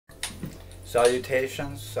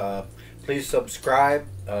Salutations. Please subscribe.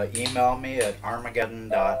 Email me at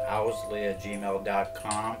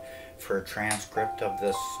armageddon.owsley@gmail.com for a transcript of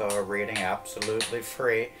this reading, absolutely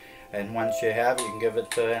free. And once you have it, you can give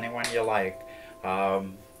it to anyone you like.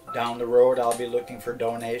 Down the road, I'll be looking for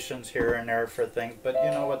donations here and there for things. But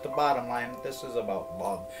you know what, the bottom line, this is about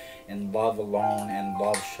love, and love alone, and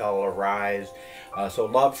love shall arise. So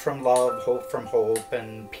love from love, hope from hope,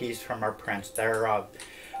 and peace from our Prince thereof.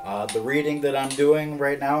 The reading that I'm doing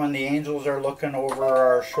right now, and the angels are looking over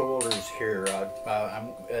our shoulders here. I'm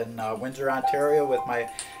in Windsor, Ontario with my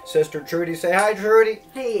sister Trudy. Say hi, Trudy.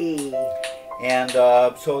 Hey. And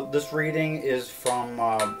so this reading is from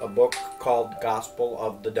a book called Gospel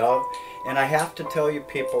of the Dove. And I have to tell you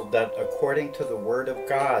people that according to the Word of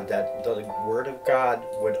God, that the Word of God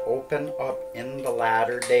would open up in the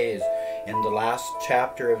latter days. In the last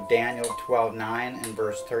chapter of Daniel 12:9 and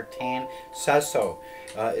verse 13 says so.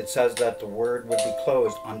 It says that the Word would be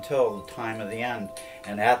closed until the time of the end.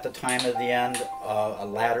 And at the time of the end, a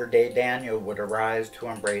latter-day Daniel would arise to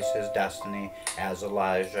embrace his destiny as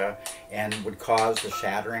Elijah, and would cause the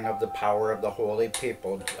shattering of the power of the holy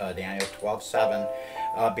people, Daniel 12:7.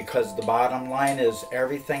 Because the bottom line is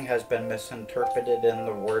everything has been misinterpreted in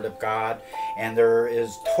the Word of God, and there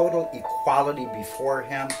is total equality before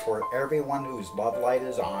Him for everyone whose love light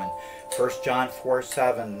is on. 1 John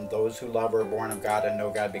 4:7, those who love are born of God and know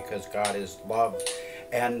God because God is love.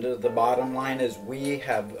 And the bottom line is we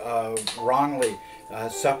have wrongly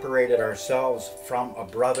separated ourselves from a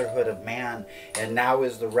brotherhood of man, and now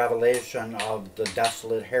is the revelation of the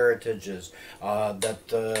desolate heritages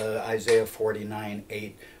that Isaiah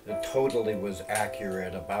 49:8 totally was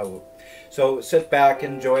accurate about. So sit back,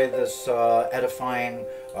 enjoy this edifying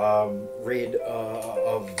read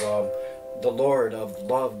of the Lord of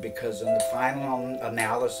love, because in the final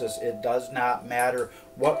analysis it does not matter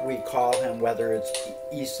what we call him, whether it's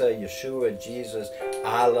Isa, Yeshua, Jesus,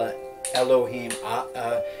 Allah, Elohim,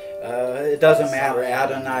 it doesn't matter,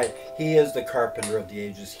 Adonai. He is the carpenter of the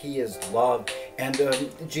ages. He is love. And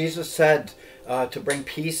Jesus said to bring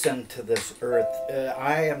peace into this earth.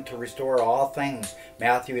 I am to restore all things.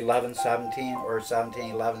 Matthew 11:17 or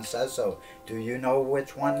 17:11 says so. Do you know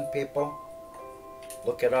which one, people?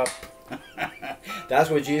 Look it up. That's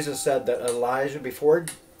what Jesus said, that Elijah, before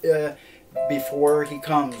he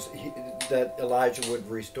comes, that Elijah would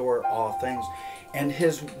restore all things. And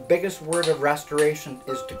his biggest word of restoration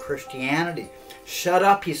is to Christianity. Shut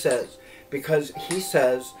up, he says, because he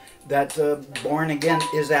says that born again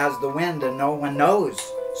is as the wind and no one knows.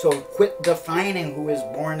 So quit defining who is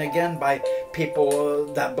born again by people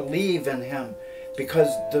that believe in him.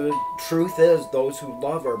 Because the truth is, those who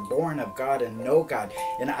love are born of God and know God.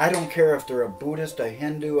 And I don't care if they're a Buddhist, a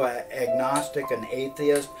Hindu, an agnostic, an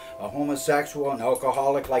atheist, a homosexual, an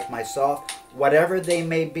alcoholic like myself, whatever they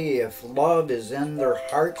may be, if love is in their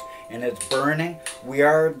hearts and it's burning, we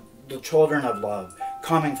are the children of love,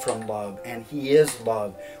 coming from love, and he is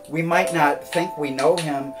love. We might not think we know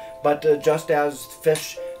him, but just as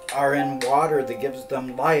fish are in water that gives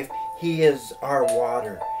them life, he is our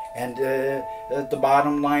water. And the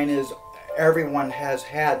bottom line is everyone has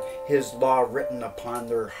had his law written upon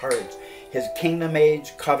their hearts. His kingdom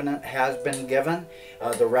age covenant has been given.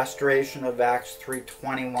 The restoration of Acts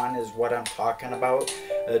 3:21 is what I'm talking about.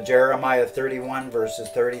 Jeremiah 31 verses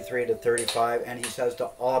 33 to 35. And he says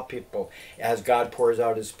to all people, as God pours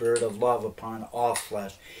out his spirit of love upon all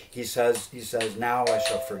flesh, he says, now I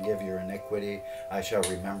shall forgive your iniquity. I shall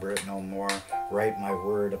remember it no more. Write my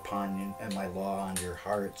word upon you and my law on your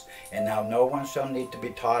hearts. And now no one shall need to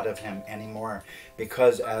be taught of him anymore,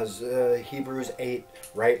 because as Hebrews 8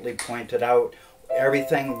 rightly pointed out,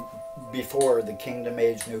 everything before the kingdom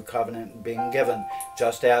age new covenant being given,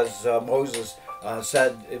 just as Moses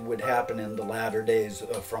said it would happen in the latter days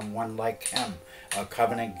from one like him, a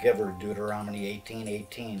covenant giver, Deuteronomy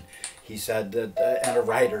 18:18. He said that, and a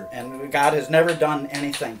writer. And God has never done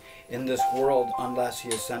anything in this world unless he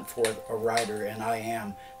has sent forth a writer, and I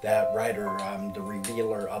am that writer. I'm the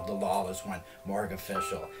revealer of the lawless one, Morg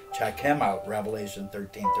Official. Check him out, Revelation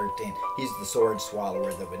 13:13. He's the sword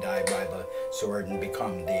swallower that would die by the sword and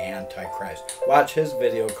become the Antichrist. Watch his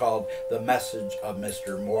video called The Message of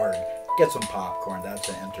Mr. Morg. Get some popcorn, that's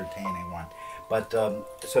an entertaining one. But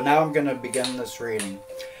so now I'm going to begin this reading.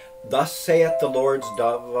 Thus saith the Lord's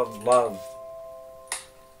dove of love,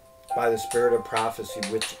 by the spirit of prophecy,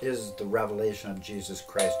 which is the revelation of Jesus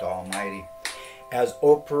Christ Almighty. As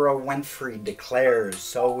Oprah Winfrey declares,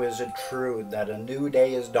 so is it true that a new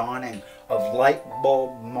day is dawning of light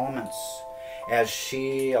bulb moments, as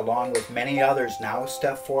she, along with many others, now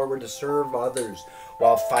step forward to serve others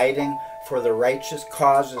while fighting for the righteous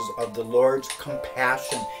causes of the Lord's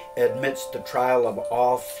compassion amidst the trial of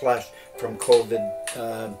all flesh from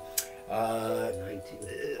COVID,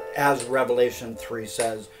 as Revelation 3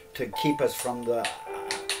 says, to keep us from the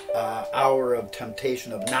hour of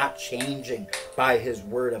temptation, of not changing by his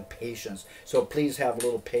word of patience. So please have a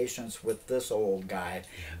little patience with this old guy.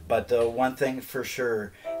 But one thing for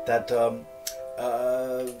sure, that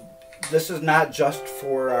this is not just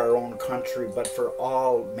for our own country, but for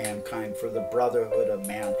all mankind, for the brotherhood of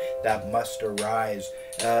man that must arise.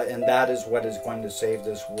 And that is what is going to save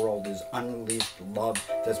this world, is unleashed love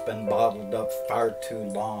that's been bottled up far too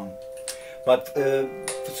long. But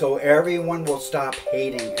so everyone will stop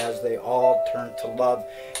hating as they all turn to love,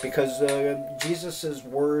 because Jesus'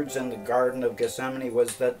 words in the Garden of Gethsemane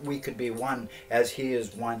was that we could be one as he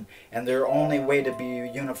is one, and their only way to be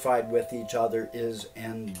unified with each other is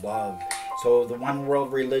in love. So the one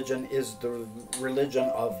world religion is the religion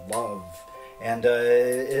of love, and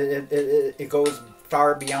it goes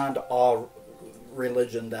far beyond all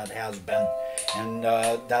religion that has been, and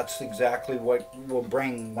that's exactly what will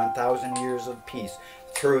bring 1,000 years of peace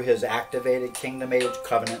through his activated kingdom age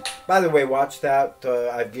covenant. By the way, watch that.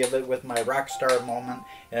 I give it with my rock star moment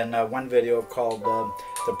in one video called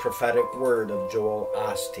The Prophetic Word of Joel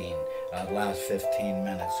Osteen, last 15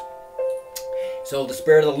 minutes. So the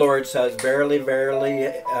Spirit of the Lord says, verily,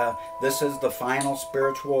 verily, this is the final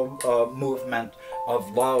spiritual movement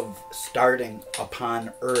of love starting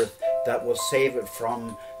upon earth that will save it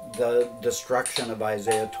from the destruction of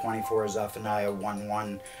Isaiah 24, Zephaniah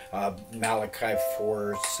 1:1, Malachi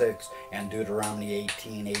 4:6, and Deuteronomy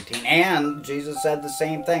 18:18. And Jesus said the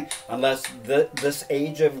same thing. Unless this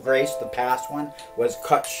age of grace, the past one, was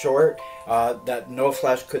cut short, that no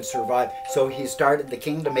flesh could survive. So he started the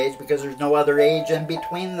kingdom age because there's no other age in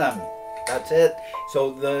between them. That's it.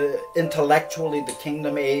 So intellectually, the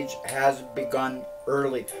kingdom age has begun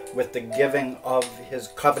early with the giving of his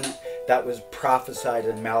covenant that was prophesied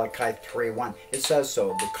in Malachi 3:1. It says so,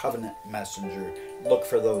 the covenant messenger. Look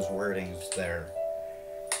for those wordings there.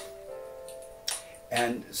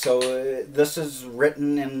 And so this is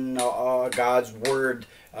written in God's word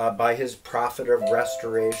by his prophet of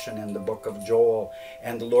restoration in the book of Joel.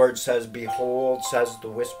 And the Lord says, behold, says the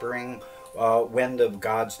whispering wind of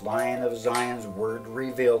God's Lion of Zion's word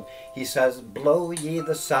revealed. He says, blow ye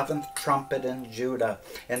the seventh trumpet in Judah,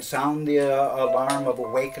 and sound the alarm of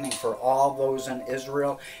awakening for all those in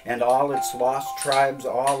Israel and all its lost tribes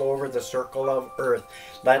all over the circle of earth.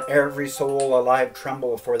 Let every soul alive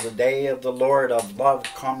tremble, for the day of the Lord of love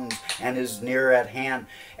comes and is near at hand.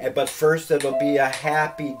 But first it'll be a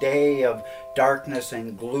happy day of darkness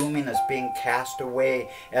and gloominess being cast away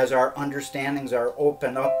as our understandings are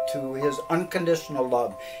opened up to his unconditional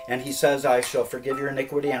love. And he says, I shall forgive your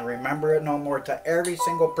iniquity and remember it no more. To every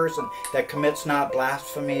single person that commits not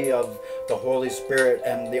blasphemy of the Holy Spirit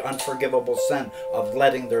and the unforgivable sin of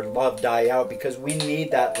letting their love die out, because we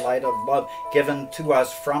need that light of love given to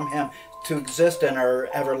us from him to exist in our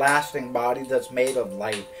everlasting body that's made of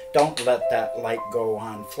light. Don't let that light go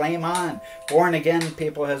on. Flame on. Born again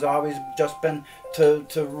people has always just been to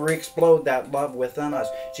re-explode that love within us.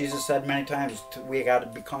 Jesus said many times we got to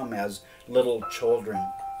become as little children.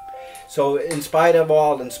 So in spite of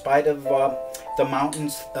all, in spite of the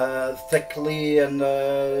mountains thickly and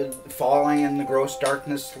falling and the gross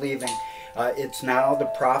darkness leaving, it's now the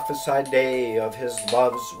prophesied day of his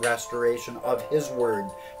love's restoration of his word,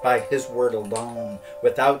 by his word alone,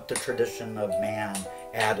 without the tradition of man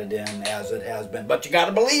added in as it has been. But you got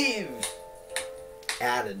to believe.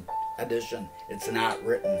 Added, addition, it's not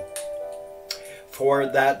written. For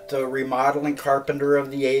that remodeling carpenter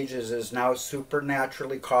of the ages is now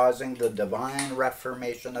supernaturally causing the divine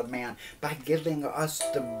reformation of man by giving us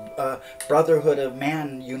the brotherhood of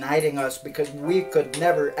man, uniting us, because we could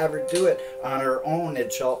never ever do it on our own.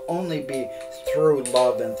 It shall only be through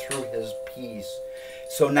love and through his peace.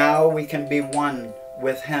 So now we can be one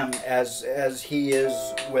with him as he is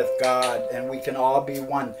with God, and we can all be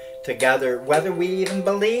one together. Whether we even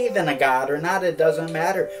believe in a God or not, it doesn't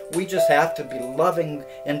matter. We just have to be loving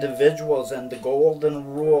individuals, and the golden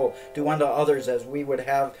rule, do unto others as we would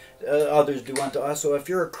have others do unto us. So if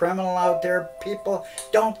you're a criminal out there, people,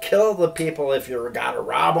 don't kill the people. If you're gotta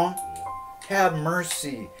rob them, have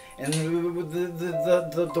mercy. And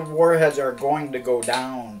the warheads are going to go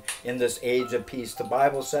down in this age of peace. The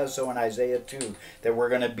Bible says so in Isaiah 2, that we're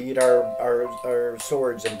going to beat our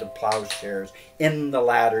swords into plowshares in the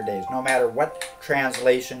latter days. No matter what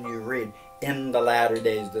translation you read, in the latter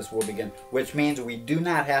days this will begin. Which means we do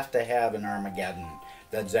not have to have an Armageddon.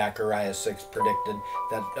 that Zechariah 6 predicted,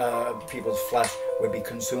 that people's flesh would be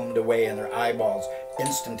consumed away in their eyeballs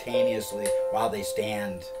instantaneously while they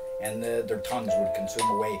stand, and their tongues would consume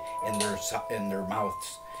away in their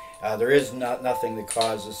mouths. There is nothing that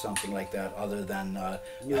causes something like that other than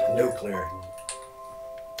nuclear.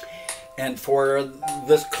 And for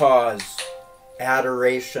this cause,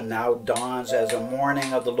 adoration now dawns as a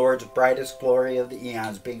morning of the Lord's brightest glory of the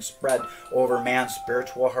eons being spread over man's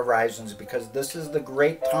spiritual horizons, because this is the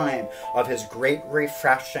great time of his great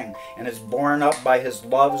refreshing, and is borne up by his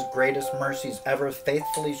love's greatest mercies ever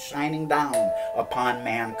faithfully shining down upon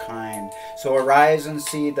mankind. So arise and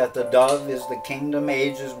see that the dove is the kingdom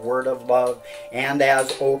age's word of love, and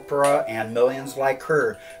as Oprah and millions like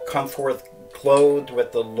her come forth clothed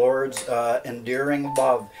with the Lord's endearing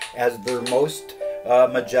love as their most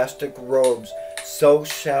majestic robes, so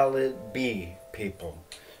shall it be, people.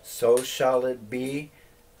 So shall it be,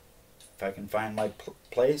 if I can find my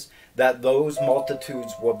place, that those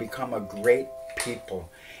multitudes will become a great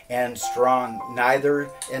people, and strong, neither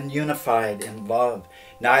and unified in love.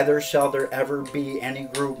 Neither shall there ever be any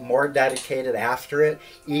group more dedicated after it,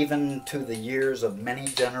 even to the years of many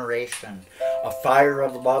generations. A fire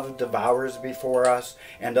of love devours before us,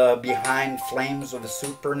 and behind flames of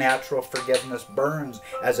supernatural forgiveness burns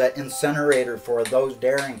as an incinerator for those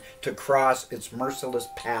daring to cross its merciless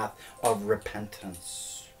path of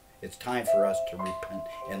repentance. It's time for us to repent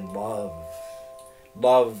in love.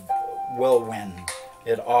 Love will win.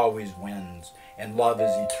 It always wins. And love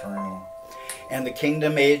is eternal. And the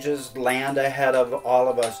kingdom ages land ahead of all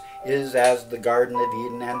of us is as the Garden of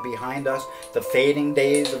Eden, and behind us the fading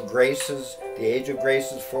days of graces, the age of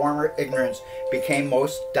grace's former ignorance became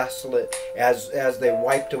most desolate as they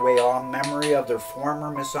wiped away all memory of their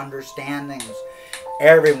former misunderstandings.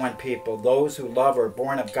 Everyone, people, those who love are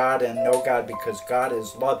born of God and know God, because God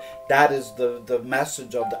is love. That is the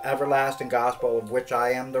message of the everlasting gospel, of which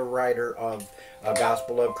I am the writer of, a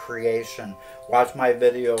gospel of creation. Watch my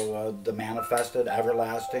video, the manifested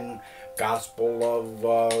everlasting gospel of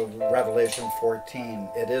Revelation 14.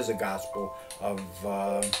 It is a gospel of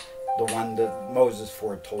the one that Moses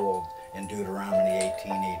foretold in Deuteronomy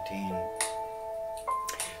 18:18.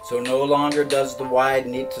 So no longer does the wide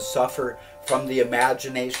need to suffer from the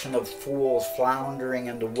imagination of fools floundering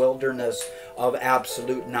in the wilderness of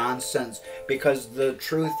absolute nonsense, because the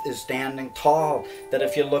truth is standing tall. That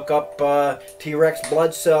if you look up T-Rex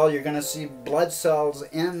blood cell, you're going to see blood cells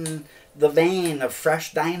in the vein of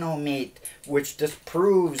fresh dino meat, which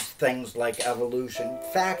disproves things like evolution.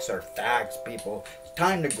 Facts are facts, people. It's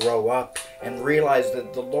time to grow up and realize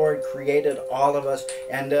that the Lord created all of us,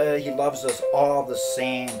 and He loves us all the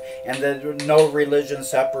same, and that no religion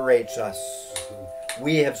separates us.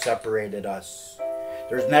 We have separated us.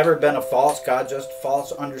 There's never been a false God, just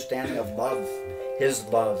false understanding of love, His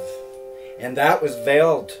love. And that was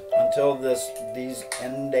veiled until these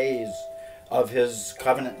end days of His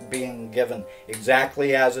covenant being given,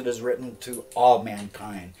 exactly as it is written to all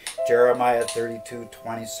mankind. Jeremiah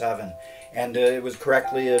 32:27. And it was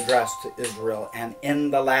correctly addressed to Israel. And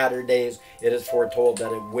in the latter days, it is foretold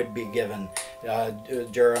that it would be given.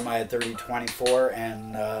 Jeremiah 30:24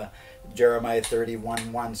 and Jeremiah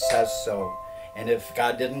 31:1 says so. And if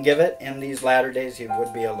God didn't give it in these latter days, He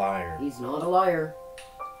would be a liar. He's not a liar.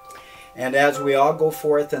 And as we all go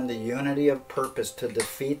forth in the unity of purpose to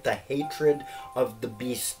defeat the hatred of the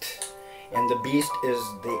beast, and the beast is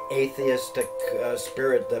the atheistic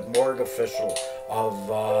spirit, that morgue official of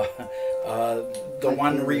the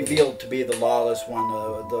one revealed to be the lawless one,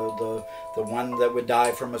 the one that would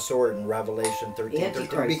die from a sword in Revelation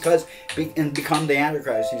 13:13, and become the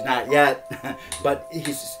Antichrist. He's not yet, but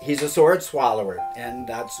he's a sword swallower, and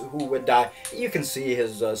that's who would die. You can see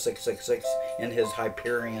his 666 in his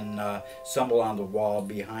Hyperion symbol on the wall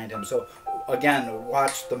behind him. So again,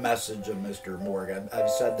 watch the message of Mr. Morgue. I've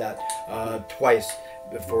said that twice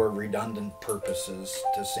for redundant purposes,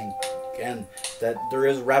 to sink in that there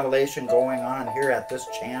is revelation going on here at this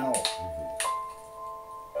channel.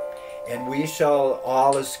 And we shall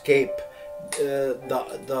all escape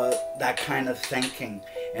that kind of thinking,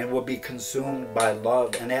 and will be consumed by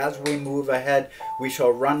love. And as we move ahead, we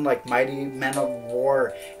shall run like mighty men of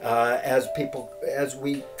war, as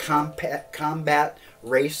we combat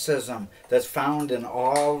racism that's found in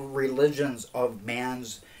all religions of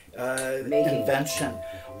man's invention.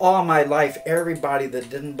 All my life, everybody that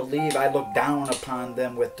didn't believe, I looked down upon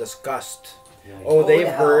them with disgust. Oh, they've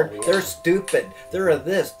heard, they're stupid, they're a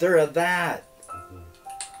this, they're a that.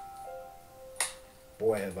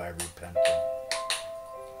 Boy, have I repented.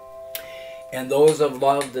 And those of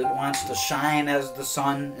love that wants to shine as the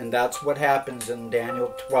sun, and that's what happens in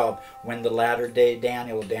Daniel 12, when the latter day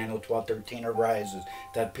Daniel 12:13 arises,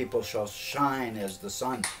 that people shall shine as the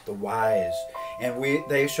sun, the wise. And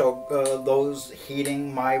they shall, those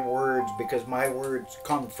heeding my words, because my words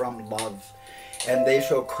come from love. And they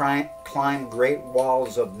shall climb great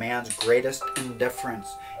walls of man's greatest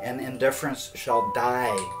indifference, and indifference shall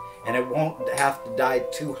die. And it won't have to die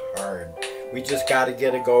too hard. We just got to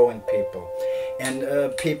get it going, people.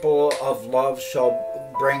 And people of love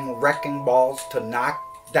shall bring wrecking balls to knock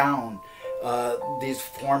down these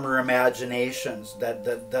former imaginations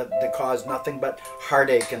that cause nothing but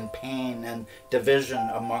heartache and pain and division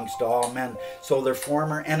amongst all men. So their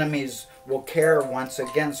former enemies will care once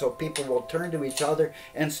again. So people will turn to each other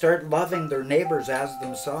and start loving their neighbors as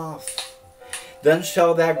themselves. Then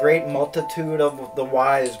shall that great multitude of the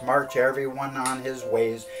wise march every one on his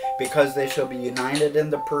ways, because they shall be united in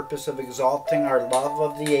the purpose of exalting our love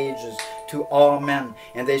of the ages to all men.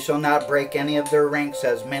 And they shall not break any of their ranks,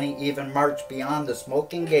 as many even march beyond the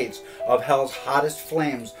smoking gates of hell's hottest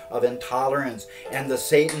flames of intolerance. And the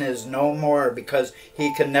Satan is no more, because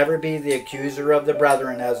he can never be the accuser of the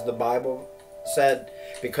brethren, as the Bible said,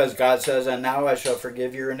 because God says, and now I shall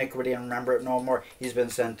forgive your iniquity and remember it no more. He's been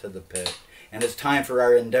sent to the pit. And it's time for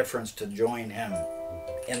our indifference to join him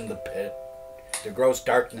in the pit. The gross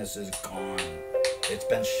darkness is gone. It's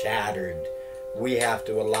been shattered. We have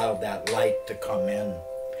to allow that light to come in.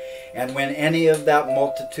 And when any of that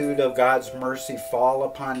multitude of God's mercy fall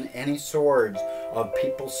upon any swords of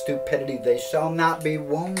people's stupidity, they shall not be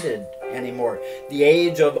wounded anymore. The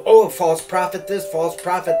age of, oh, false prophet this, false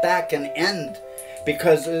prophet that can end.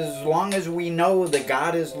 Because as long as we know that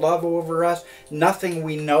God is love over us, nothing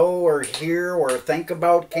we know or hear or think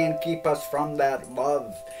about can keep us from that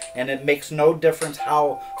love. And it makes no difference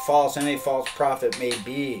how false any false prophet may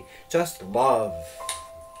be. Just love.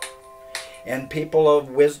 And people of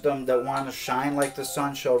wisdom that want to shine like the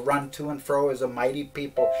sun shall run to and fro as a mighty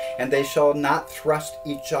people, and they shall not thrust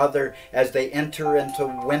each other as they enter into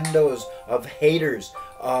windows of haters,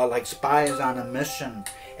 like spies on a mission.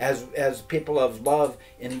 As people of love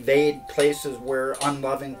invade places where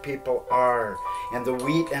unloving people are. And the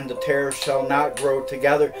wheat and the tares shall not grow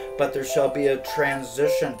together, but there shall be a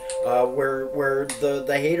transition where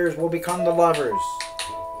the haters will become the lovers.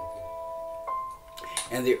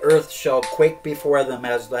 And the earth shall quake before them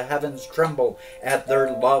as the heavens tremble at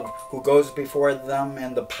their love, who goes before them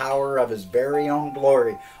in the power of his very own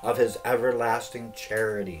glory, of his everlasting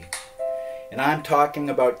charity. And I'm talking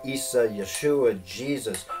about Isa, Yeshua,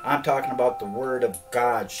 Jesus. I'm talking about the Word of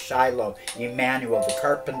God, Shiloh, Emmanuel, the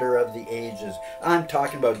carpenter of the ages. I'm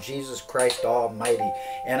talking about Jesus Christ Almighty.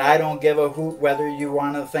 And I don't give a hoot whether you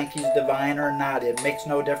want to think he's divine or not. It makes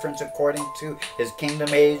no difference according to his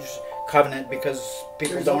kingdom age covenant, because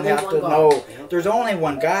people don't have to know. There's only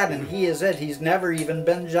one God, and he is it. He's never even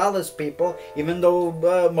been jealous, people. Even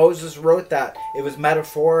though Moses wrote that, it was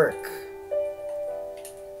metaphoric.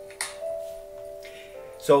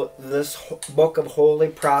 So this book of holy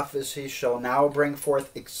prophecy shall now bring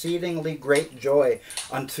forth exceedingly great joy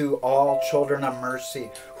unto all children of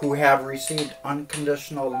mercy, who have received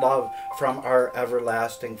unconditional love from our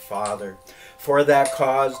everlasting Father. For that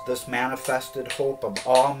cause, this manifested hope of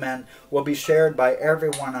all men will be shared by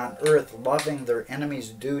everyone on earth, loving their enemies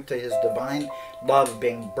due to his divine love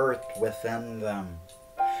being birthed within them.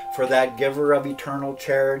 For that giver of eternal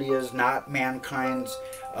charity is not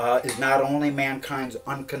only mankind's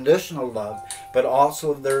unconditional love, but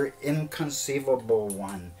also their inconceivable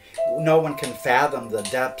one. No one can fathom the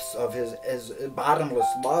depths of his bottomless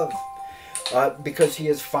love, because he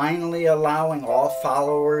is finally allowing all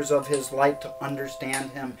followers of his light to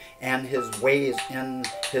understand him and his ways in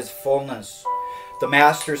his fullness. The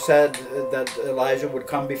Master said that Elijah would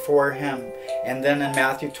come before him, and then in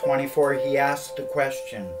Matthew 24 he asked a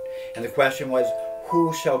question, and the question was,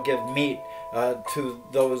 who shall give meat to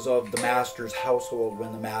those of the Master's household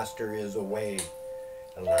when the Master is away?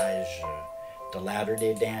 Elijah, the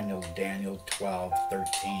latter-day Daniel, Daniel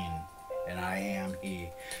 12:13. And I am he.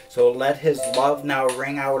 So let his love now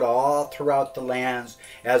ring out all throughout the lands,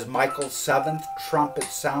 as Michael's seventh trumpet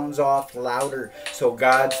sounds off louder, so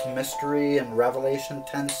God's mystery in Revelation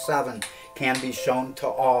 10:7 can be shown to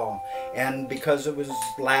all. And because it was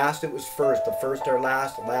last, it was first. The first are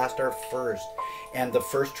last, the last are first. And the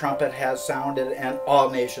first trumpet has sounded, and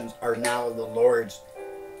all nations are now the Lord's.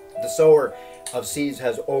 The sower of seeds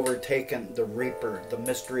has overtaken the reaper. The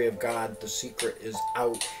mystery of God, the secret is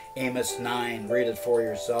out. Amos 9. Read it for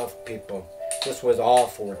yourself, people. This was all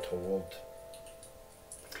foretold.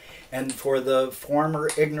 And for the former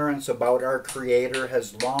ignorance about our Creator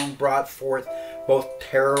has long brought forth both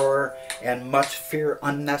terror and much fear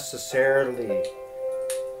unnecessarily.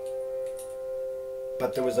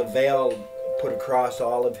 But there was a veil put across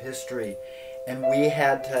all of history, and we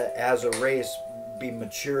had to, as a race, be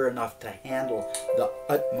mature enough to handle the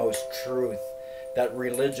utmost truth that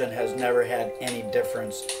religion has never had any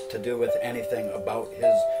difference to do with anything about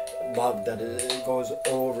His love, that it goes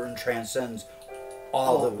over and transcends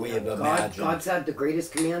all that we have imagined. God said the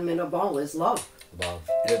greatest commandment of all is love. Love.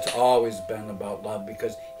 It's always been about love,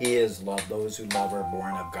 because He is love. Those who love are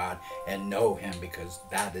born of God and know Him, because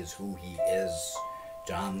that is who He is.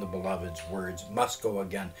 John the Beloved's words must go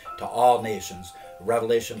again to all nations.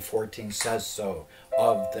 Revelation 14 says so,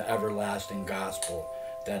 of the everlasting gospel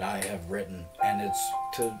that I have written. And it's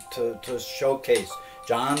to showcase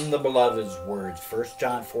John the Beloved's words, 1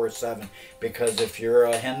 John 4:7, because if you're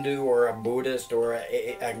a Hindu or a Buddhist or an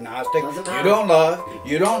agnostic, you don't love,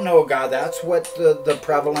 you don't know God. That's what the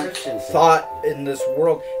prevalent thought in this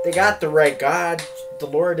world. They got the right God. The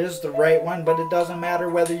Lord is the right one, but it doesn't matter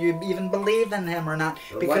whether you even believe in Him or not,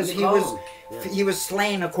 because He was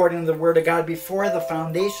slain according to the Word of God before the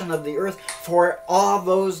foundation of the earth for all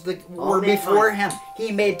those that were before Him.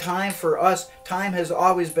 He made time for us. Time has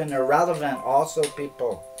always been irrelevant also,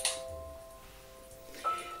 people.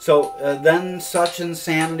 So then such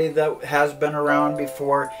insanity that has been around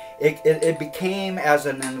before, it became as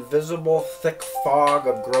an invisible thick fog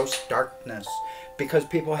of gross darkness, because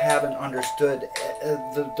people haven't understood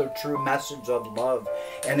the true message of love.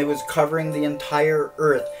 And it was covering the entire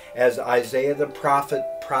earth, as Isaiah the prophet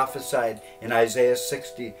prophesied in Isaiah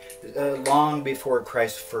 60, long before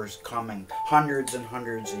Christ's first coming, hundreds and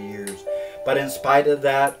hundreds of years. But in spite of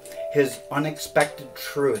that, His unexpected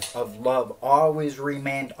truth of love always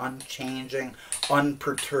remained unchanging,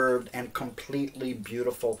 unperturbed, and completely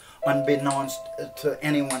beautiful, unbeknownst to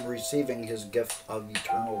anyone receiving His gift of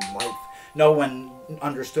eternal life. No one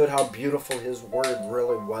understood how beautiful His word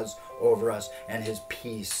really was over us, and His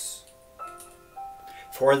peace.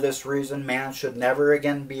 For this reason, man should never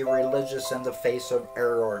again be religious in the face of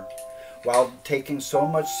error, while taking so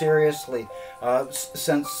much seriously,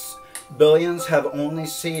 since billions have only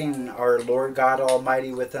seen our Lord God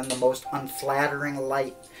Almighty within the most unflattering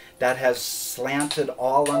light that has slanted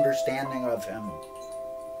all understanding of Him,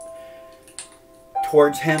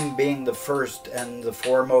 towards Him being the first and the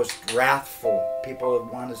foremost wrathful. People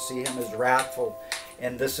want to see Him as wrathful,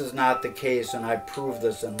 and this is not the case, and I prove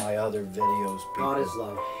this in my other videos, people. God is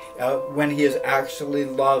love. When He is actually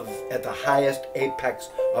love at the highest apex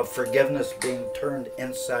of forgiveness being turned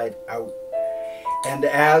inside out. And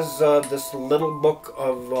as this little book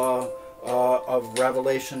of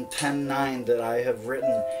Revelation 10:9 that I have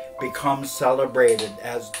written becomes celebrated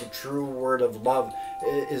as the true word of love,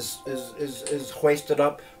 is hoisted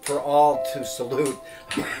up for all to salute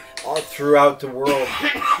all throughout the world,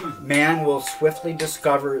 man will swiftly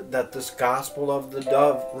discover that this gospel of the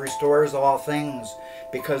dove restores all things,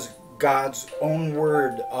 because God's own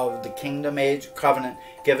word of the kingdom age covenant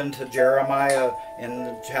given to Jeremiah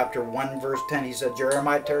in chapter 1 verse 10, he said,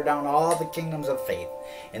 Jeremiah, tear down all the kingdoms of faith.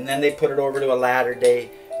 And then they put it over to a latter day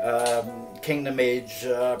kingdom age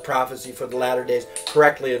prophecy for the latter days,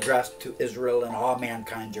 correctly addressed to Israel and all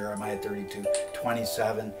mankind, Jeremiah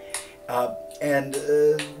 32:27. And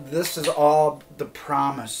this is all the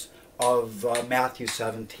promise of Matthew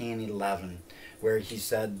 17:11, where he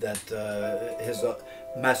said that his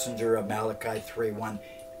messenger of Malachi 3:1,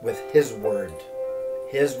 with his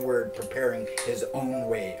word preparing his own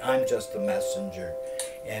way. I'm just the messenger.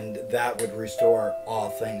 And that would restore all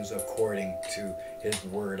things according to his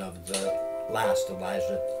word of the last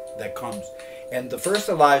Elijah that comes. And the first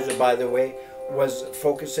Elijah, by the way, was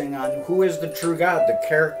focusing on who is the true God, the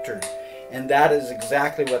character. And that is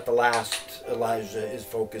exactly what the last Elijah is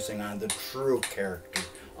focusing on, the true character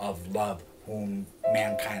of love, whom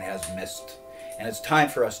mankind has missed. And it's time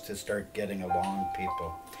for us to start getting along,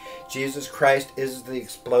 people. Jesus Christ is the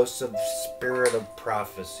explosive spirit of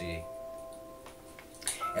prophecy.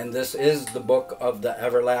 And this is the book of the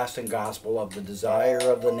everlasting gospel of the desire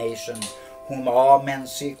of the nations, whom all men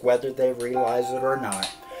seek, whether they realize it or not.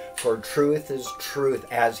 For truth is truth,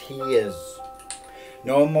 as He is.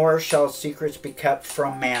 No more shall secrets be kept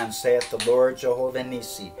from man, saith the Lord Jehovah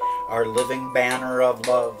Nissi, our living banner of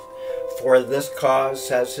love. For this cause,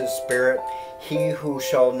 says His Spirit, he who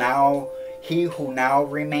now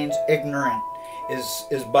remains ignorant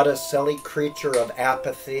is but a silly creature of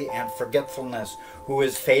apathy and forgetfulness, who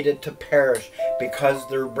is fated to perish, because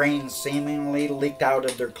their brains seemingly leaked out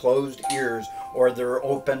of their closed ears or their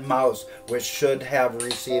open mouths, which should have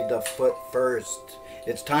received a foot first.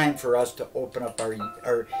 It's time for us to open up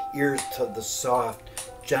our ears to the soft,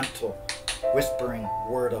 gentle, whispering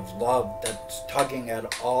word of love that's tugging at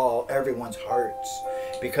everyone's hearts.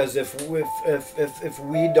 Because if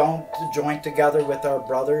we don't join together with our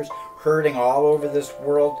brothers hurting all over this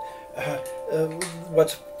world,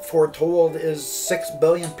 what's foretold is 6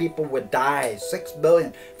 billion people would die. 6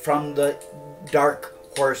 billion from the dark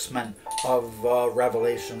horsemen of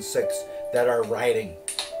Revelation 6 that are riding.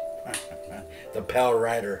 The pale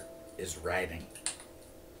rider is riding.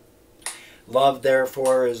 Love,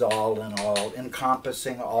 therefore, is all in all,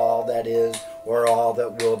 encompassing all that is or all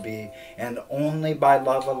that will be. And only by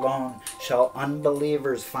love alone shall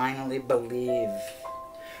unbelievers finally believe.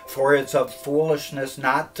 For it's of foolishness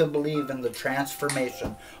not to believe in the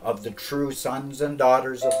transformation of the true sons and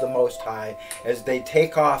daughters of the Most High, as they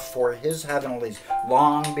take off for His heavenlies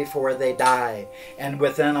long before they die. And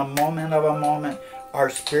within a moment of a moment, our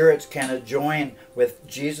spirits can join with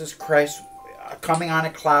Jesus Christ coming on a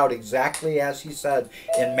cloud, exactly as He said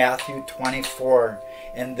in Matthew 24.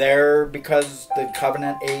 And there, because the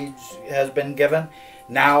covenant age has been given,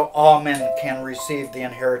 now all men can receive the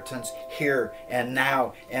inheritance here and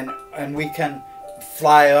now, and we can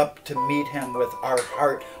fly up to meet Him with our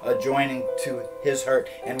heart adjoining to His heart,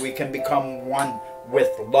 and we can become one with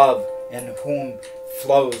love, in whom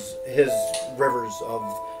flows His rivers of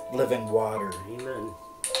living water. Amen.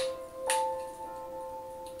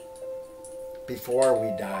 Before we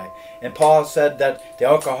die. And Paul said that the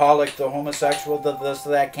alcoholic, the homosexual, the this,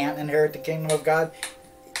 that can't inherit the kingdom of God.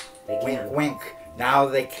 Wink, wink. Now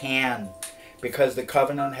they can, because the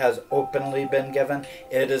covenant has openly been given.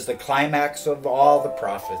 It is the climax of all the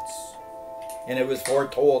prophets, and it was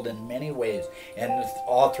foretold in many ways. And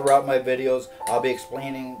all throughout my videos, I'll be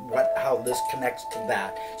explaining how this connects to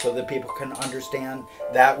that, so that people can understand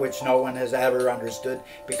that which no one has ever understood.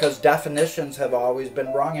 Because definitions have always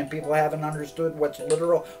been wrong, and people haven't understood what's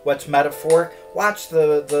literal, what's metaphoric. Watch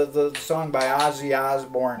the song by Ozzy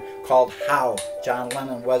Osbourne called "How John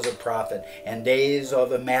Lennon Was a Prophet," and days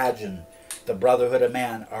of Imagine, the brotherhood of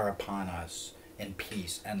man are upon us, in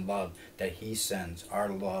peace and love that He sends, our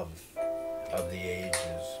love of the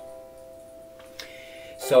ages.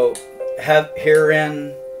 So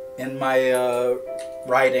herein in my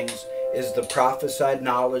writings is the prophesied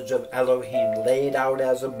knowledge of Elohim laid out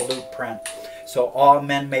as a blueprint, so all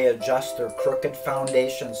men may adjust their crooked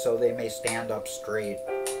foundations so they may stand up straight.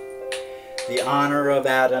 The honor of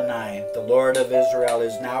Adonai, the Lord of Israel,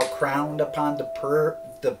 is now crowned upon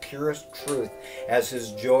the purest truth, as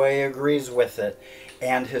His joy agrees with it,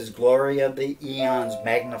 and His glory of the eons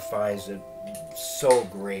magnifies it so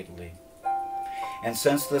greatly. And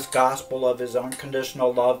since this gospel of His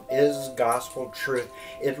unconditional love is gospel truth,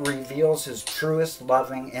 it reveals His truest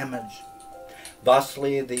loving image.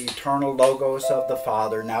 Thusly, the eternal Logos of the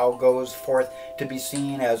Father now goes forth to be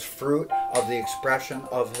seen as fruit of the expression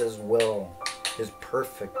of His will, His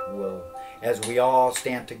perfect will, as we all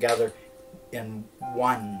stand together in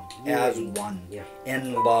one, unity. As one, yeah.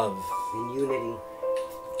 In love, in unity,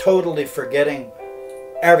 totally forgetting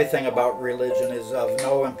everything about religion is of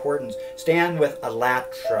no importance. Stand with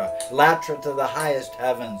Alatra to the highest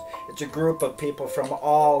heavens. It's a group of people from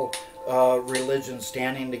all religions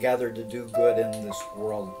standing together to do good in this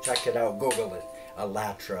world. Check it out, Google it.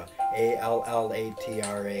 Alatra,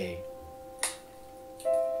 Allatra.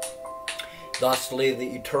 Thusly,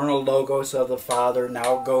 the eternal Logos of the Father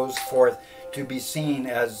now goes forth to be seen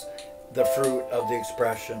as the fruit of the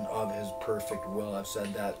expression of His perfect will. I've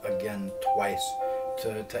said that again twice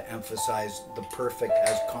to emphasize the perfect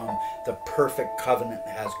has come. The perfect covenant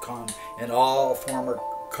has come, and all former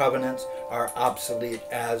covenants are obsolete,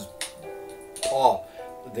 as Paul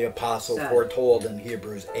the apostle foretold in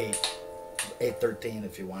Hebrews 8:13.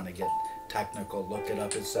 If you want to get technical, look it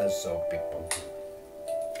up. It says so, people.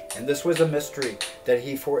 And this was a mystery that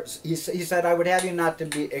he said, I would have you not to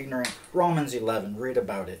be ignorant. Romans 11, read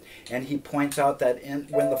about it. And he points out that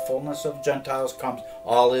when the fullness of Gentiles comes,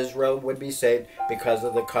 all Israel would be saved because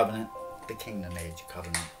of the covenant, the kingdom age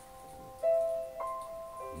covenant.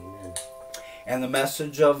 Amen. And the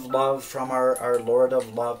message of love from our Lord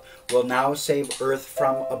of love will now save earth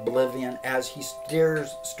from oblivion, as He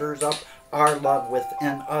stirs up our love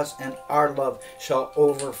within us, and our love shall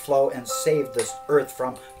overflow and save this earth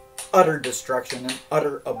from utter destruction and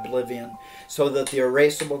utter oblivion, so that the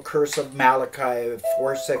erasable curse of Malachi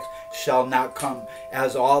 4:6 shall not come,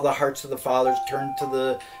 as all the hearts of the fathers turn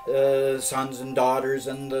to the sons and daughters,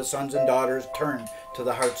 and the sons and daughters turn to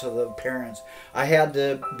the hearts of the parents. I had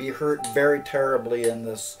to be hurt very terribly in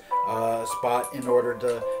this spot in order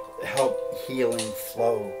to help healing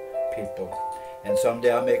flow, people. And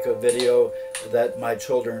someday I'll make a video that my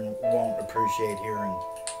children won't appreciate hearing.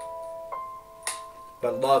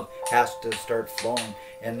 But love has to start flowing.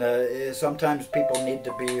 And sometimes people need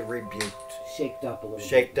to be rebuked. Shaked up a little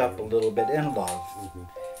Shaked bit. up a little bit in love.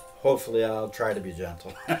 Hopefully I'll try to be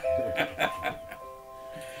gentle.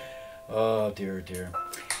 Oh, dear, dear.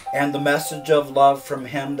 And the message of love from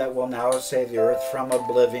him that will now save the earth from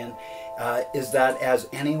oblivion is that as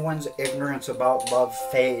anyone's ignorance about love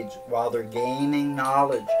fades while they're gaining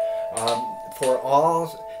knowledge,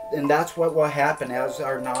 and that's what will happen as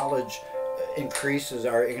our knowledge increases,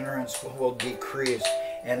 our ignorance will decrease,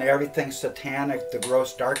 and everything satanic, the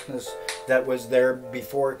gross darkness that was there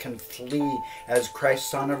before, can flee as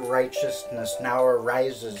Christ, Son of Righteousness, now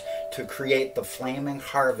arises to create the flaming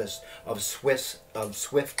harvest of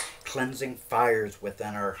swift cleansing fires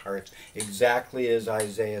within our hearts, exactly as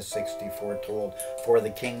Isaiah 64 told, for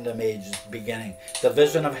the kingdom age is beginning. The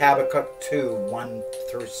vision of Habakkuk 2, 1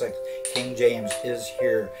 through 6, King James, is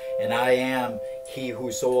here. And I am he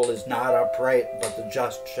whose soul is not upright, but the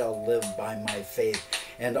just shall live by my faith.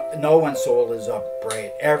 And no one's soul is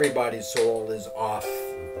upright. Everybody's soul is off.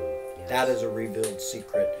 Yes. That is a revealed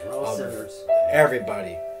secret. We're all sinners.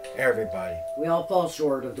 Everybody. Everybody. We all fall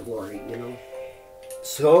short of the glory, you know.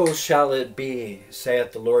 So shall it be,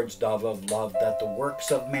 saith the Lord's dove of love, that the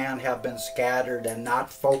works of man have been scattered and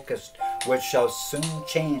not focused, which shall soon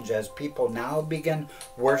change as people now begin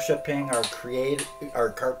worshiping our Creator, our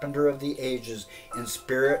Carpenter of the ages, in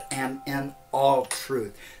spirit and in all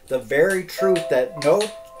truth. The very truth that no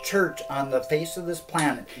church on the face of this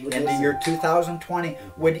planet in the year 2020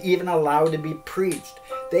 would even allow to be preached.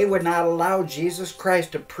 They would not allow Jesus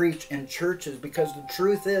Christ to preach in churches, because the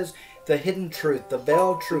truth is, the hidden truth, the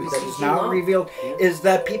veiled truth that is now revealed, is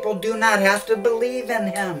that people do not have to believe in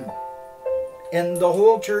him. And the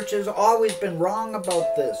whole church has always been wrong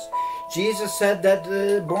about this. Jesus said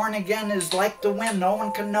that born again is like the wind, no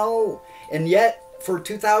one can know. And yet, for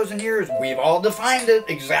 2,000 years, we've all defined it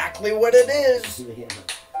exactly what it is. Yeah.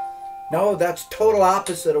 No, that's total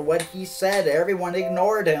opposite of what he said. Everyone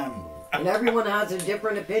ignored him. And everyone has a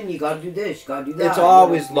different opinion. You got to do this, you got to do that. It's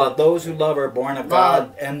always love. Those who love are born of Love.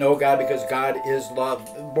 God and know God, because God is love.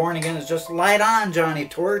 Born again is just light on, Johnny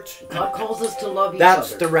Torch. God calls us to love each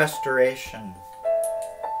That's other. the restoration.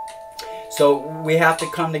 So we have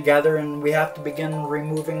to come together and we have to begin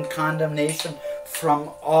removing condemnation from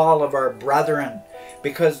all of our brethren.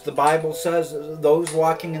 Because the Bible says those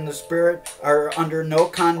walking in the Spirit are under no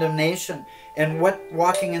condemnation. And what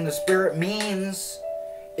walking in the Spirit means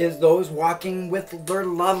is those walking with their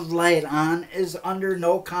love light on is under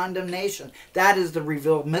no condemnation. That is the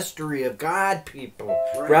revealed mystery of God, people.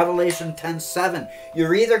 Right. Revelation 10:7.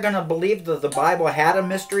 You're either going to believe that the Bible had a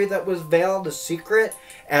mystery that was veiled, a secret,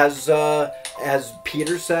 as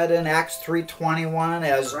Peter said in Acts 3:21,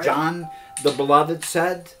 as Right. John the Beloved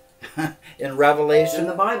said in It's Revelation. in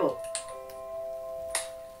the Bible.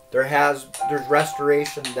 There's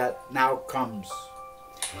restoration that now comes.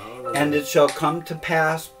 And it shall come to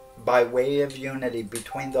pass by way of unity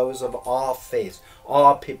between those of all faiths,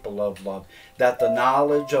 all people of love, that the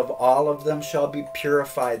knowledge of all of them shall be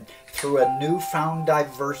purified through a newfound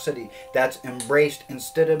diversity that's embraced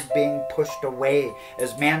instead of being pushed away,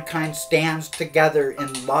 as mankind stands together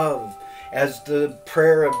in love, as the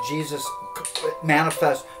prayer of Jesus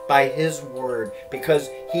manifests by his word, because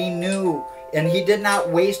he knew. And he did not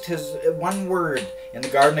waste his one word in the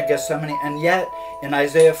Garden of Gethsemane. And yet, in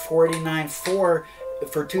Isaiah 49:4,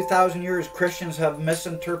 for 2,000 years, Christians have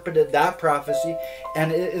misinterpreted that prophecy.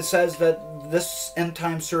 And it says that this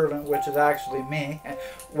end-time servant, which is actually me,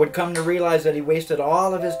 would come to realize that he wasted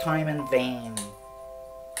all of his time in vain.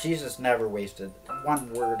 Jesus never wasted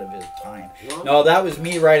one word of his time. No, that was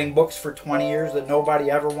me writing books for 20 years that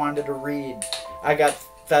nobody ever wanted to read. I got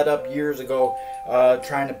fed up years ago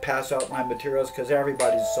trying to pass out my materials because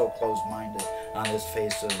everybody's so closed-minded on this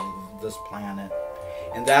face of this planet.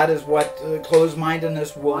 And that is what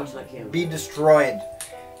closed-mindedness will be destroyed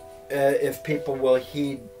if people will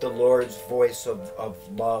heed the Lord's voice of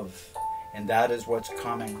love. And that is what's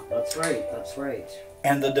coming. That's right, that's right.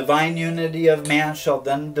 And the divine unity of man shall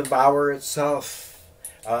then devour itself.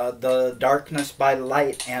 The darkness by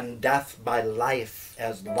light and death by life,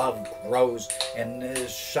 as love grows and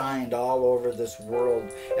is shined all over this world,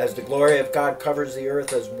 as the glory of God covers the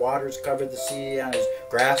earth, as waters cover the sea, and as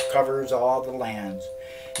grass covers all the lands.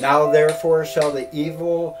 Now therefore shall the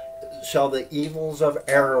evils of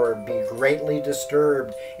error be greatly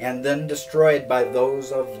disturbed, and then destroyed by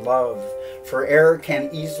those of love. For error can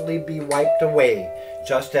easily be wiped away,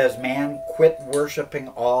 just as man quit worshiping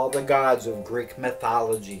all the gods of Greek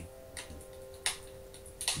mythology.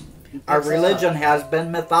 Our picks us religion up. has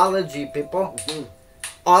been mythology, people. Mhm.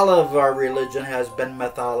 All of our religion has been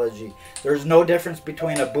mythology. There's no difference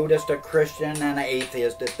between a Buddhist, a Christian, and an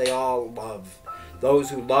atheist if they all love.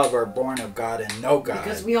 Those who love are born of God and know God.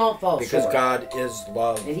 Because we all fall Because short. God is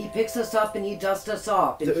love. And he picks us up and he dusts us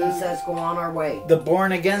off. And he says, go on our way. The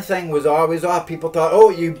born again thing was always off. People thought,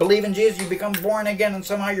 oh, you believe in Jesus, you become born again, and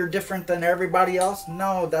somehow you're different than everybody else.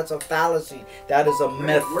 No, that's a fallacy. That is a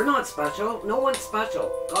myth. We're not special. No one's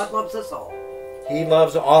special. God loves us all. He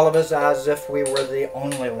loves all of us as if we were the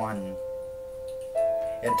only one.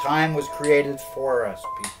 And time was created for us,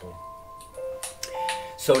 people.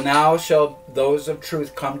 So now shall those of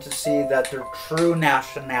truth come to see that their true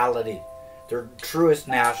nationality, their truest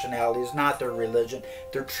nationality is not their religion.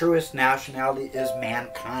 Their truest nationality is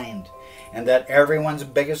mankind. And that everyone's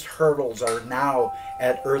biggest hurdles are now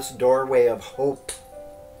at Earth's doorway of hope.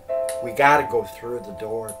 We got to go through the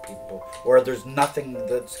door, people, or there's nothing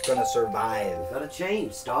that's going to survive. We've got to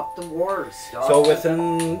change. Stop the wars. Stop So the-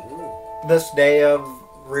 within this day of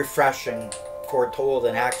refreshing, foretold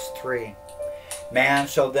in Acts 3, man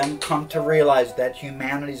shall then come to realize that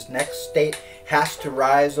humanity's next state has to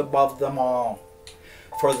rise above them all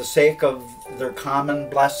for the sake of their common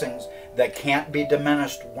blessings that can't be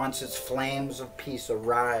diminished once its flames of peace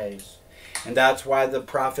arise. And that's why the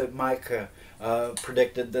prophet Micah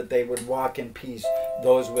predicted that they would walk in peace,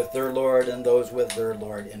 those with their Lord and those with their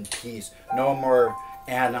Lord in peace. No more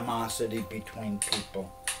animosity between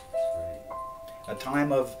people. A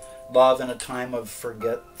time of love and a time of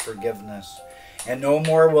forgiveness. And no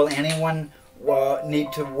more will anyone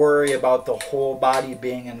need to worry about the whole body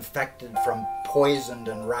being infected from poisoned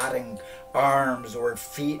and rotting arms or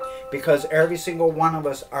feet, because every single one of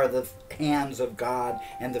us are the hands of God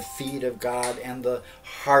and the feet of God and the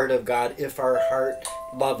heart of God. If our heart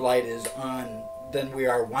love light is on, then we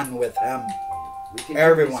are one with Him. We can do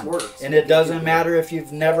Everyone. these works. And We it can doesn't do matter if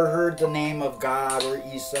you've never heard the name of God or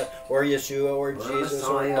Isa or Yeshua or Jesus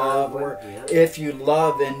or Messiah, love, or- or yeah. if you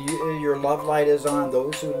love and your love light is on,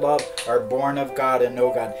 those who love are born of God and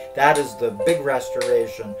know God. That is the big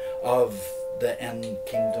restoration of the end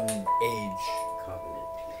kingdom age. Covenant.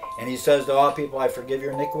 And he says to all people, I forgive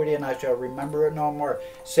your iniquity and I shall remember it no more.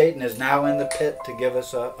 Satan is now in the pit to give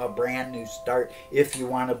us a brand new start, if you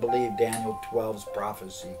want to believe Daniel 12's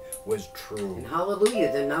prophecy was true. And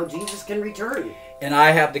hallelujah, then now Jesus can return. And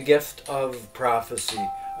I have the gift of prophecy,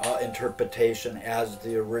 interpretation, as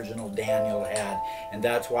the original Daniel had. And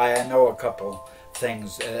that's why I know a couple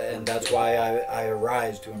things. And that's why I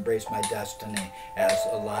arise to embrace my destiny as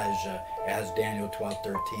Elijah, as Daniel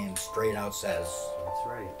 12:13 straight out says. That's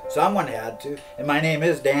right. Someone had to. And my name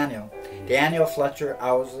is Daniel. Daniel Fletcher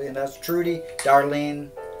Owsley. And that's Trudy Darlene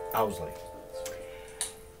Owsley.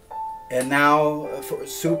 And now for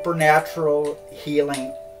supernatural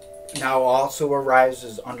healing now also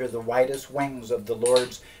arises under the whitest wings of the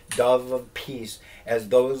Lord's dove of peace, as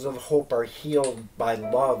those of hope are healed by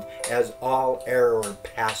love, as all error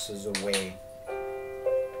passes away.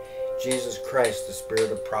 Jesus Christ, the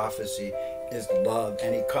spirit of prophecy, is love,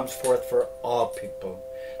 and he comes forth for all people.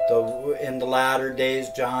 Though in the latter days,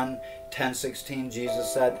 John 10:16,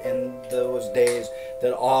 Jesus said in those days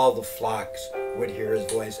that all the flocks would hear his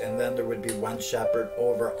voice, and then there would be one shepherd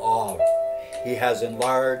over all. He has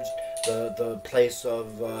enlarged the place of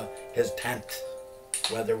his tent,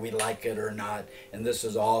 whether we like it or not, and this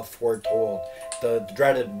is all foretold. The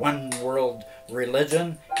dreaded one world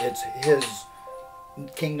religion, it's his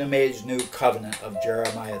kingdom age new covenant of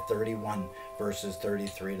Jeremiah 31 verses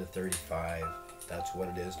 33 to 35. That's what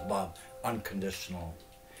it is. Love, unconditional.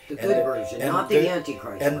 The good version, not the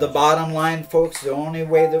Antichrist And the version. bottom line, folks, the only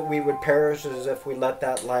way that we would perish is if we let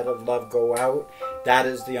that light of love go out. That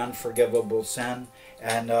is the unforgivable sin.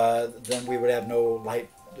 And then we would have no light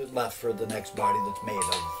left for the next body that's made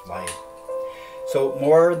of light. So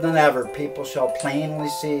more than ever, people shall plainly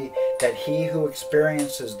see that he who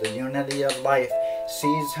experiences the unity of life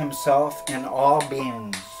sees himself in all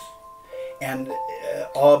beings, and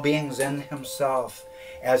all beings in himself,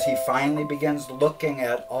 as he finally begins looking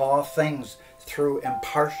at all things through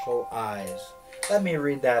impartial eyes. Let me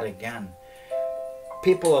read that again.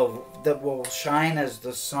 People that will shine as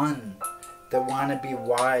the sun, that want to be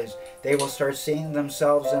wise, they will start seeing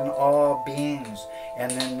themselves in all beings,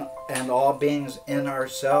 and all beings in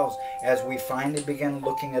ourselves, as we finally begin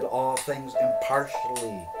looking at all things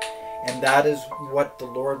impartially. And that is what the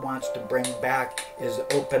Lord wants to bring back, is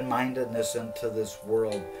open-mindedness into this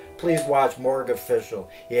world. Please watch Morgue Official.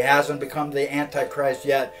 He hasn't become the Antichrist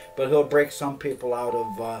yet, but he'll break some people out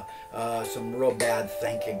of some real bad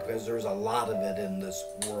thinking, because there's a lot of it in this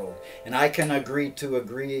world. And I can agree to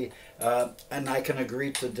agree, and I can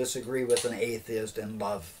agree to disagree with an atheist in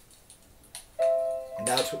love. And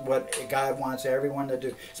that's what God wants everyone to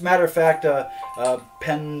do. As a matter of fact,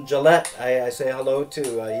 Penn Jillette, I say hello to.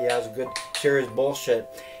 He has a good shares bullshit.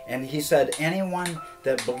 And he said, anyone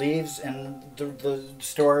that believes in the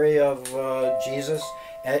story of Jesus,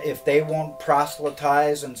 if they won't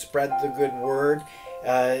proselytize and spread the good word,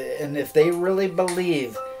 and if they really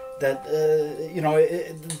believe that,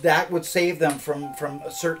 that would save them from a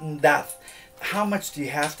certain death, how much do you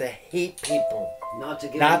have to hate people? Not to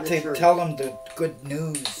tell them the good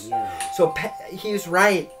news. Yeah. So he's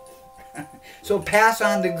right. So pass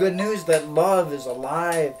on the good news that love is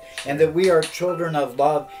alive, and that we are children of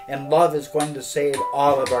love, and love is going to save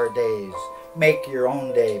all of our days. Make your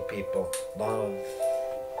own day, people. Love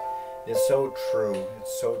is so true.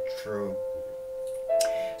 It's so true.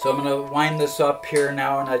 So I'm going to wind this up here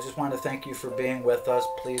now, and I just want to thank you for being with us.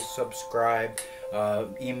 Please subscribe.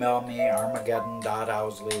 Email me,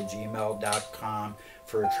 armageddon.owsley@gmail.com,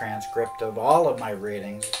 for a transcript of all of my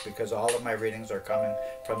readings, because all of my readings are coming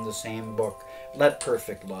from the same book. Let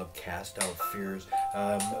perfect love cast out fears.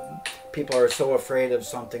 People are so afraid of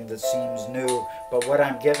something that seems new, but what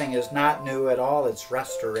I'm giving is not new at all. It's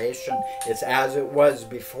restoration. It's as it was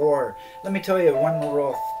before. Let me tell you one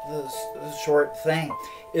real short thing.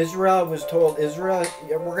 Israel was told, Israel,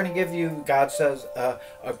 we're going to give you, God says, a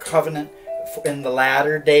covenant in the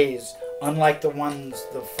latter days, unlike the ones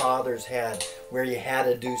the fathers had, where you had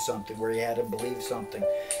to do something, where you had to believe something.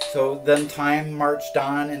 So then time marched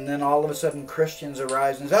on, and then all of a sudden Christians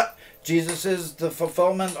arise and say, Jesus is the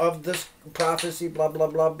fulfillment of this prophecy, blah, blah,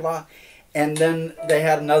 blah, blah. And then they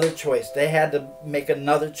had another choice. They had to make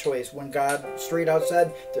another choice when God straight out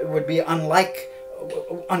said it would be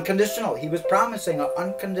unconditional. He was promising an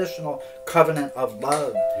unconditional covenant of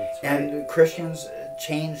love. Right. And Christians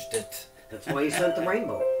changed it. That's why he sent the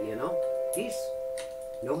rainbow, Peace.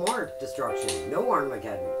 No more destruction. No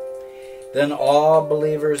Armageddon. Then all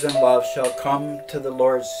believers in love shall come to the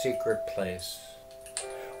Lord's secret place,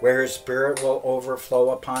 where his spirit will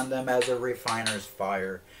overflow upon them as a refiner's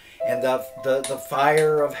fire. And the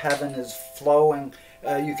fire of heaven is flowing.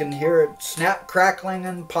 You can hear it snap, crackling,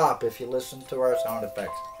 and pop if you listen to our sound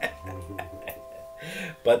effects.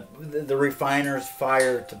 But the refiner's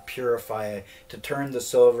fire to purify, to turn the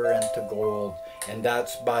silver into gold, and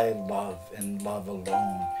that's by love and love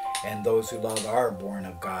alone. And those who love are born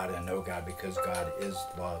of God and know God, because God is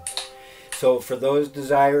love. So for those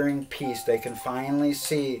desiring peace, they can finally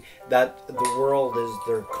see that the world is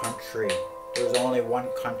their country. There's only one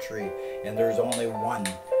country, and there's only one,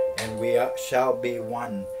 and we shall be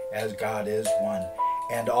one as God is one.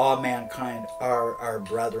 And all mankind are our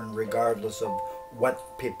brethren, regardless of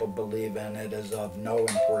what people believe in. It is of no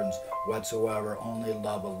importance whatsoever. Only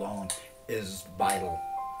love alone is vital.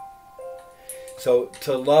 So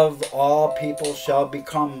to love all people shall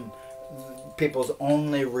become people's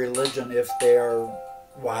only religion if they are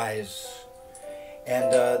wise.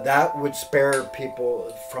 And that would spare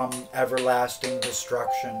people from everlasting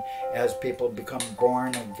destruction as people become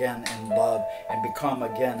born again in love and become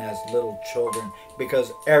again as little children,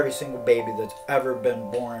 because every single baby that's ever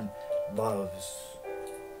been born loves.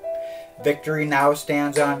 Victory now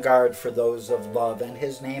stands on guard for those of love, and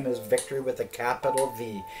his name is Victory with a capital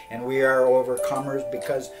V, and we are overcomers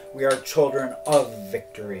because we are children of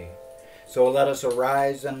victory. So let us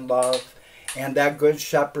arise in love, and that good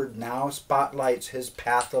shepherd now spotlights his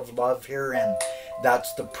path of love herein.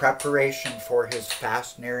 That's the preparation for his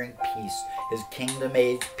fast nearing peace, his kingdom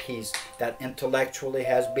age peace that intellectually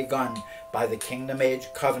has begun by the kingdom age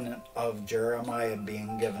covenant of Jeremiah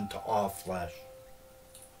being given to all flesh.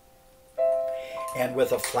 And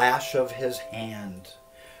with a flash of his hand,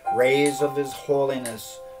 rays of his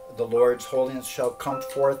holiness, the Lord's holiness shall come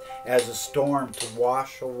forth as a storm to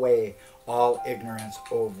wash away all ignorance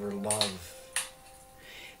over love.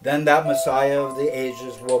 Then that Messiah of the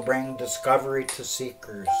ages will bring discovery to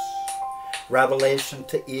seekers, revelation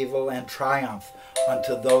to evil, and triumph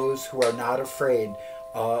unto those who are not afraid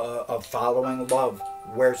of following love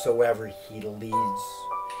wheresoever he leads.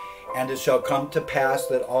 And it shall come to pass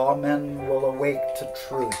that all men will awake to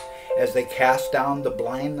truth as they cast down the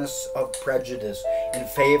blindness of prejudice in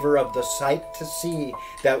favor of the sight to see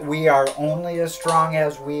that we are only as strong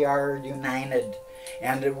as we are united,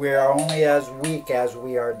 and that we are only as weak as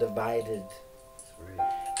we are divided.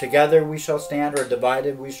 Together we shall stand, or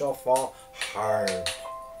divided we shall fall hard.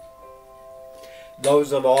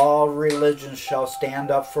 Those of all religions shall stand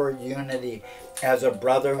up for unity, as a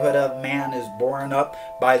brotherhood of man is borne up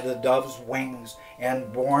by the dove's wings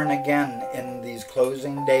and born again in these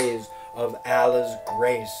closing days of Allah's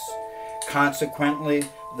grace. Consequently,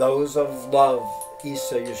 those of love,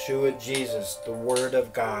 Isa, Yeshua, Jesus, the Word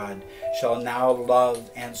of God, shall now love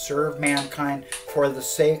and serve mankind for the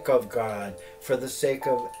sake of God, for the sake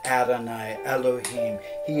of Adonai, Elohim.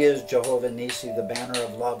 He is Jehovah Nisi, the banner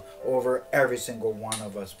of love over every single one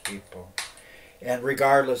of us people. And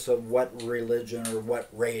regardless of what religion or what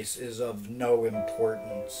race, is of no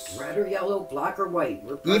importance. Red or yellow, black or white.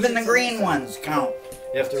 Even the green ones count,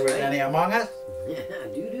 if there was any among us.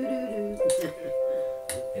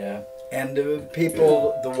 Yeah. And the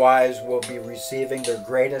people, the wise, will be receiving their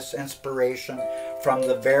greatest inspiration from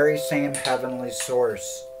the very same heavenly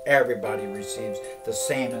source. Everybody receives the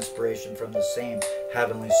same inspiration from the same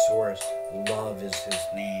heavenly source. Love is his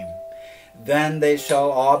name. Then they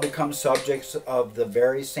shall all become subjects of the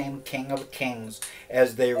very same King of Kings,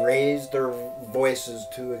 as they raise their voices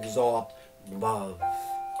to exalt love.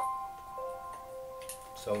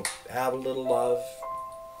 So have a little love.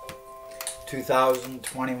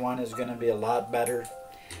 2021 is going to be a lot better.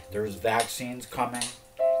 There's vaccines coming.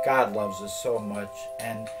 God loves us so much.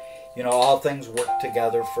 And, you know, all things work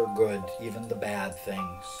together for good, even the bad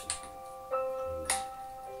things.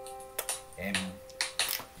 Amen.